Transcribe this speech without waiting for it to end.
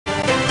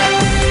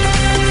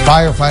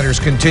Firefighters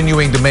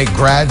continuing to make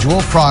gradual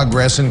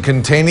progress in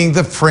containing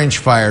the French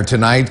fire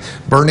tonight,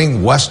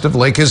 burning west of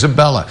Lake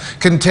Isabella.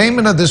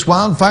 Containment of this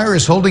wildfire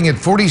is holding at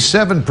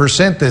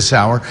 47% this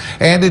hour,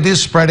 and it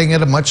is spreading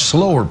at a much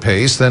slower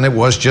pace than it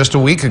was just a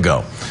week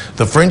ago.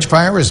 The French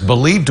fire is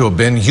believed to have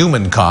been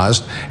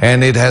human-caused,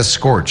 and it has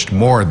scorched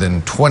more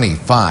than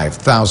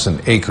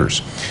 25,000 acres.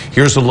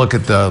 Here's a look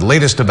at the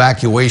latest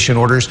evacuation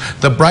orders.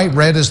 The bright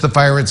red is the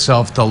fire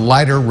itself, the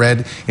lighter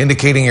red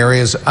indicating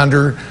areas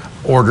under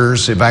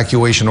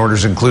evacuation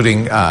orders,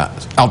 including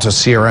Alta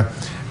Sierra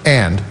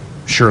and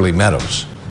Shirley Meadows.